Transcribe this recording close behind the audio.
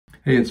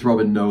Hey, it's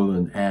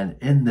Nolan, and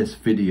in this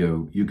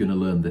video, you're going to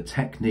learn the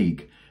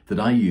technique that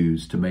I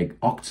use to make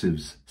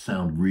octaves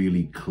sound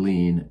really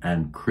clean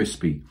and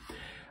crispy.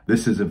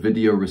 This is a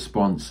video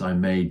response I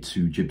made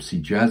to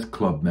Gypsy Jazz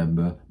Club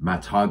member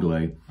Matt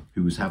Hagele,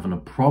 who was having a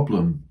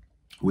problem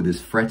with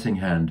his fretting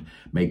hand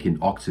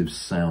making octaves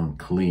sound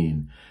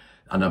clean.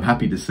 And I'm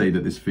happy to say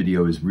that this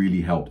video has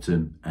really helped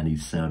him and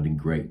he's sounding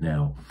great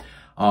now.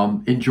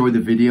 Enjoy the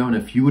video, and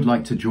if you would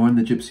like to join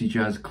the Gypsy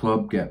Jazz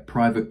Club, get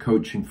private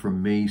coaching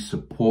from me,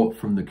 support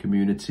from the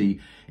community,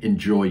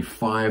 enjoy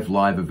 5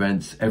 live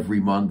events every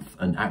month,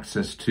 and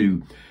access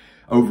to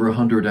over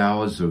 100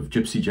 hours of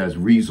Gypsy Jazz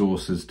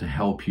resources to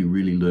help you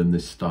really learn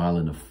this style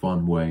in a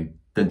fun way,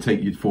 then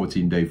take your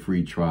 14-day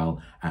free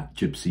trial at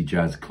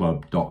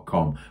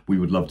gypsyjazzclub.com. We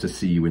would love to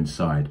see you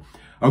inside.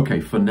 Okay,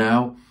 for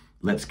now,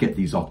 let's get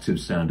these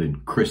octaves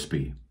sounding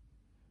crispy.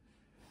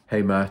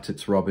 Hey Matt,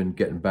 it's Robin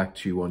getting back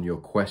to you on your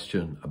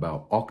question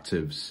about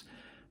octaves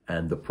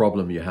and the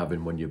problem you're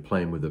having when you're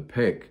playing with a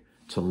pick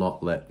to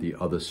not let the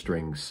other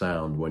strings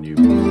sound when you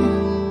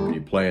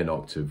play an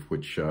octave,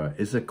 which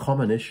is a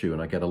common issue,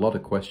 and I get a lot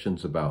of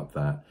questions about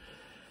that.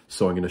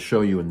 So I'm going to show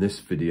you in this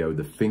video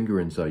the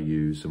fingerings I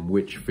use and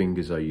which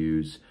fingers I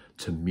use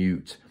to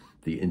mute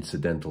the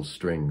incidental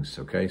strings,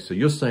 okay? So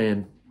you're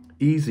saying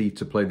easy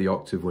to play the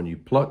octave when you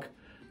pluck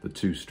the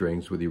 2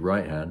 strings with your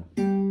right hand,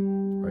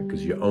 right?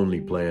 Because you're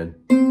only playing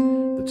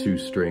the 2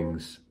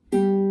 strings that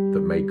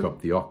make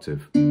up the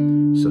octave.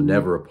 So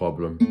never a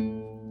problem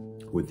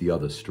with the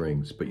other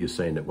strings. But you're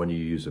saying that when you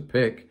use a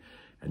pick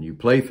and you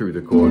play through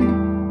the chord,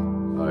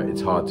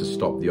 it's hard to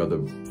stop the other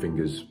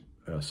fingers,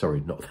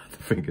 sorry, not the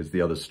fingers,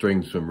 the other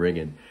strings from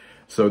ringing.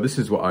 So this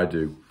is what I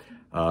do.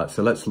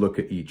 So let's look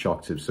at each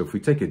octave. So if we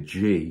take a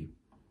G,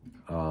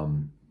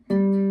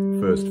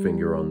 first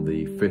finger on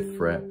the 5th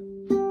fret,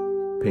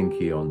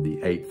 pinky on the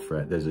 8th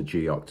fret, there's a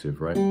G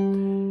octave, right?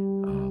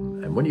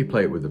 And when you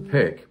play it with a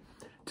pick,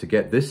 to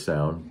get this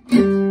sound,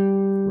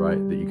 right,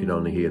 that you can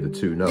only hear the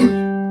 2 notes,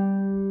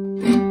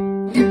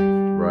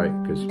 right,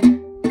 because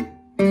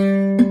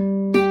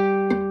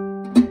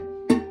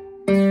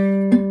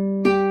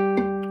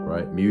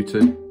right,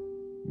 muted,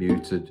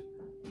 muted,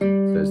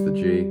 there's the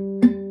G,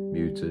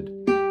 muted,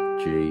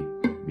 G,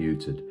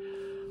 muted.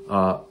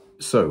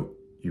 So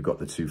you've got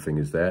the 2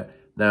 fingers there.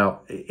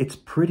 Now, it's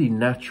pretty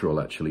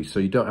natural, actually, so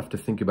you don't have to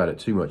think about it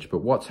too much. But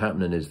what's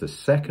happening is the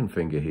 2nd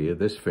finger here,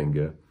 this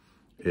finger,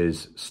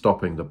 is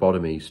stopping the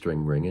bottom E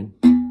string ringing,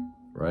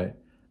 right?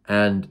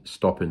 And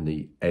stopping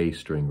the A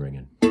string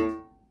ringing,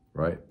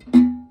 right?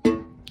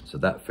 So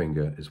that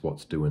finger is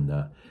what's doing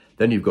that.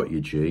 Then you've got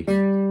your G.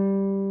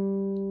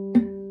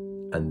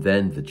 And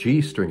then the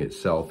G string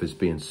itself is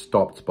being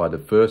stopped by the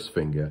 1st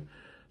finger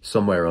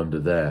somewhere under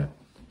there.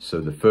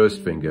 So the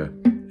 1st finger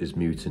is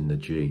muting the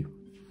G.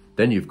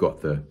 Then you've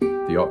got the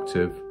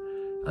octave,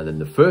 and then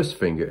the 1st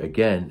finger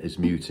again is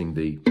muting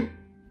the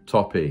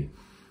top E.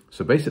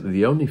 So basically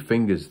the only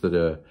fingers that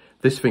are,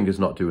 this finger's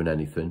not doing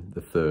anything, the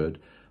 3rd.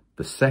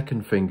 The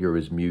 2nd finger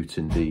is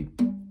muting the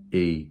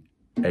E,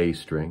 A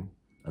string,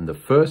 and the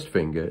 1st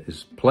finger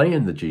is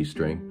playing the G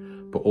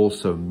string, but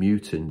also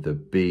muting the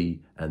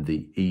B and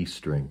the E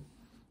string.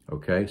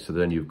 Okay, so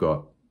then you've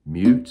got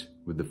mute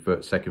with the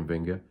 2nd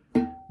finger,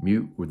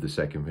 mute with the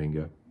 2nd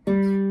finger,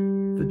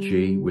 the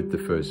G with the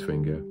 1st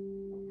finger,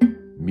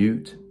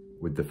 mute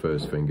with the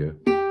 1st finger,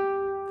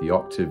 the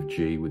octave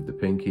G with the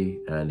pinky,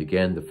 and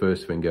again the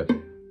 1st finger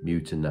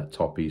muting that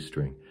top E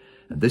string.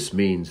 And this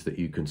means that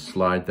you can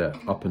slide that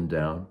up and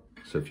down.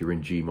 So if you're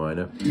in G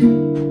minor,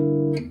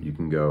 you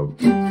can go,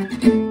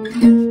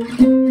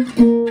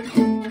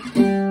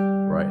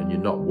 right, and you're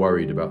not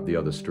worried about the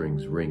other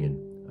strings ringing.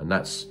 And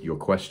that's your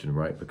question,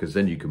 right? Because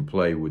then you can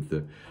play with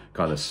the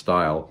kind of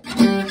style,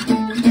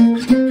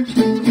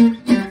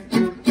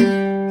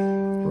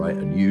 right,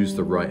 and use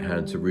the right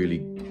hand to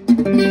really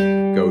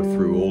go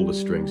through all the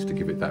strings to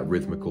give it that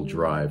rhythmical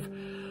drive.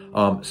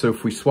 So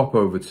if we swap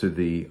over to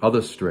the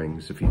other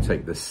strings, if you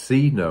take the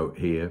C note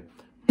here,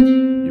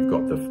 you've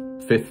got the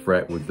 5th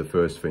fret with the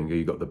 1st finger,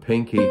 you've got the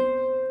pinky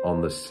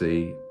on the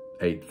C,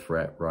 8th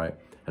fret, right?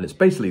 And it's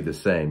basically the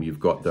same. You've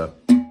got the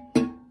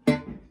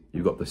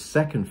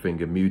 2nd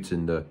finger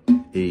muting the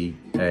E,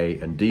 A,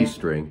 and D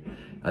string,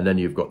 and then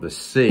you've got the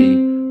C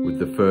with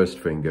the 1st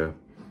finger.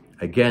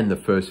 Again, the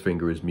 1st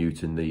finger is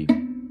muting the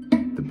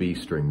B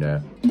string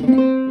there.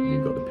 And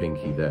you've got the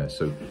pinky there.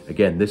 So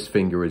again, this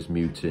finger is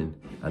muting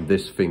and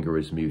this finger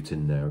is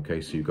muting there.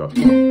 Okay, so you've got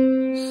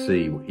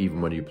C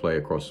even when you play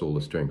across all the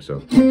strings.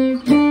 So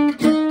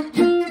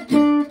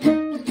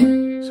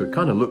it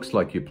kind of looks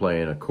like you're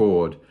playing a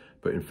chord,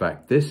 but in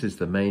fact, this is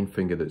the main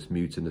finger that's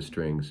muting the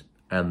strings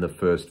and the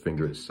 1st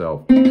finger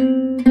itself.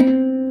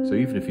 So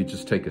even if you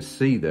just take a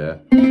C there,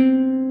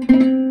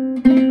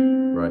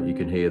 right, you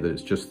can hear that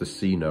it's just the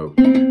C note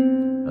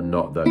and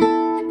not that.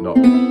 So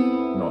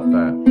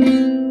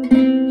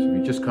if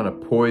you just kind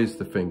of poise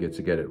the finger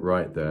to get it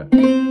right there,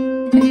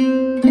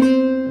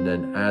 and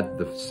then add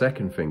the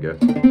 2nd finger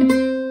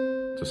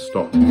to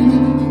stop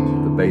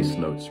the bass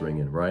notes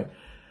ringing, right?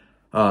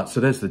 So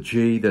there's the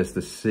G, there's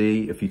the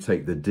C. If you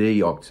take the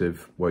D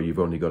octave, where you've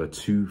only got a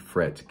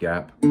 2-fret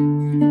gap,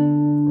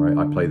 right?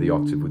 I play the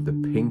octave with the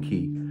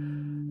pinky,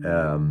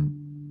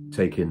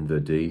 taking the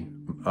D.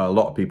 A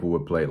lot of people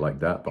would play it like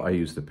that, but I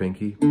use the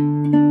pinky,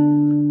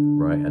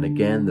 right? And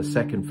again, the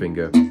second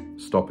finger,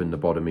 stopping the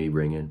bottom E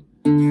ringing.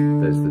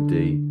 There's the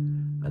D,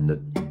 and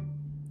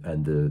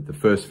the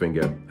first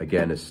finger,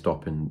 again, is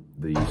stopping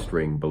the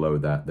string below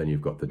that. Then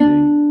you've got the D,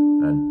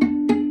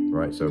 and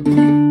right, so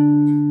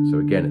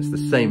again, it's the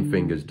same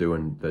fingers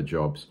doing their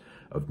jobs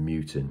of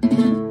muting.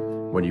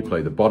 When you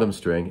play the bottom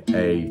string,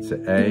 A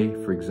to A,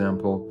 for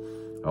example,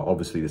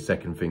 obviously the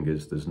second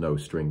fingers, there's no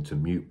string to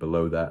mute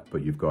below that,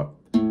 but you've got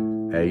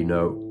A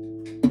note.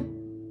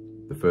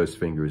 The first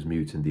finger is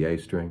muting the A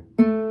string.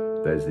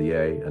 There's the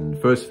A, and the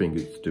first finger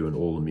is doing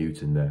all the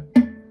muting there,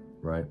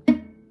 right?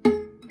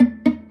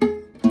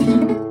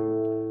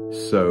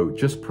 So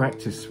just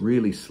practice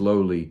really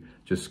slowly,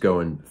 just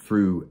going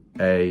through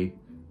A,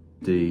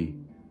 D,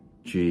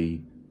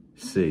 G,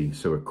 C,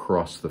 so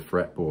across the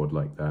fretboard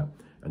like that,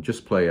 and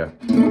just play a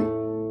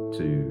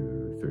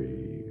 2,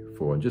 3,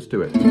 4, and just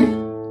do it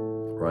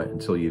right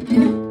until you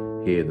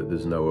hear that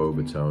there's no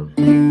overtone,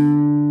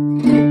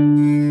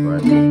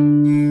 right?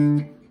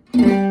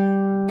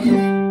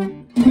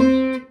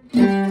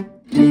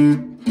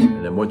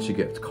 And then once you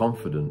get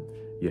confident,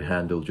 your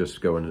hand will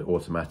just go in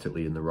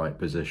automatically in the right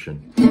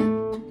position.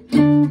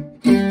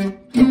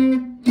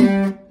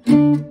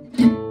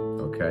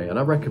 And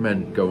I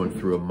recommend going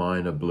through a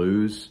minor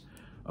blues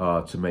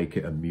to make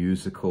it a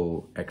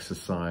musical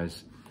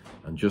exercise,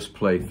 and just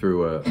play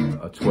through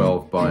a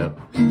 12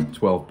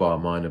 bar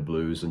minor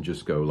blues and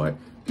just go like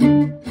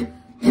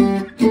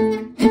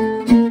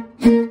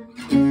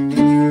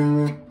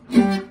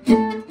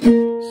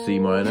C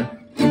minor,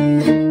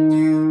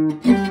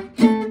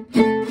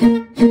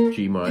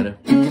 G minor,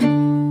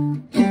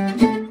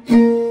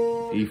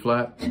 E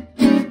flat,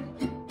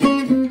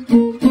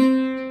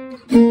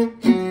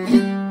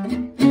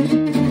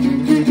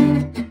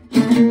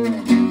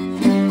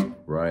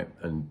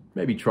 and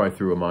maybe try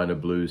through a minor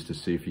blues to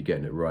see if you're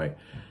getting it right.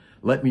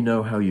 Let me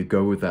know how you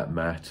go with that,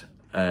 Matt,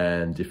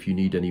 and if you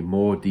need any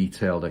more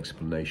detailed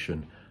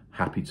explanation,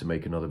 happy to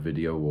make another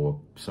video, or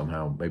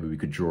somehow maybe we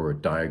could draw a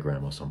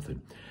diagram or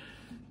something.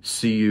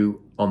 See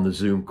you on the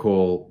Zoom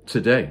call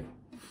today.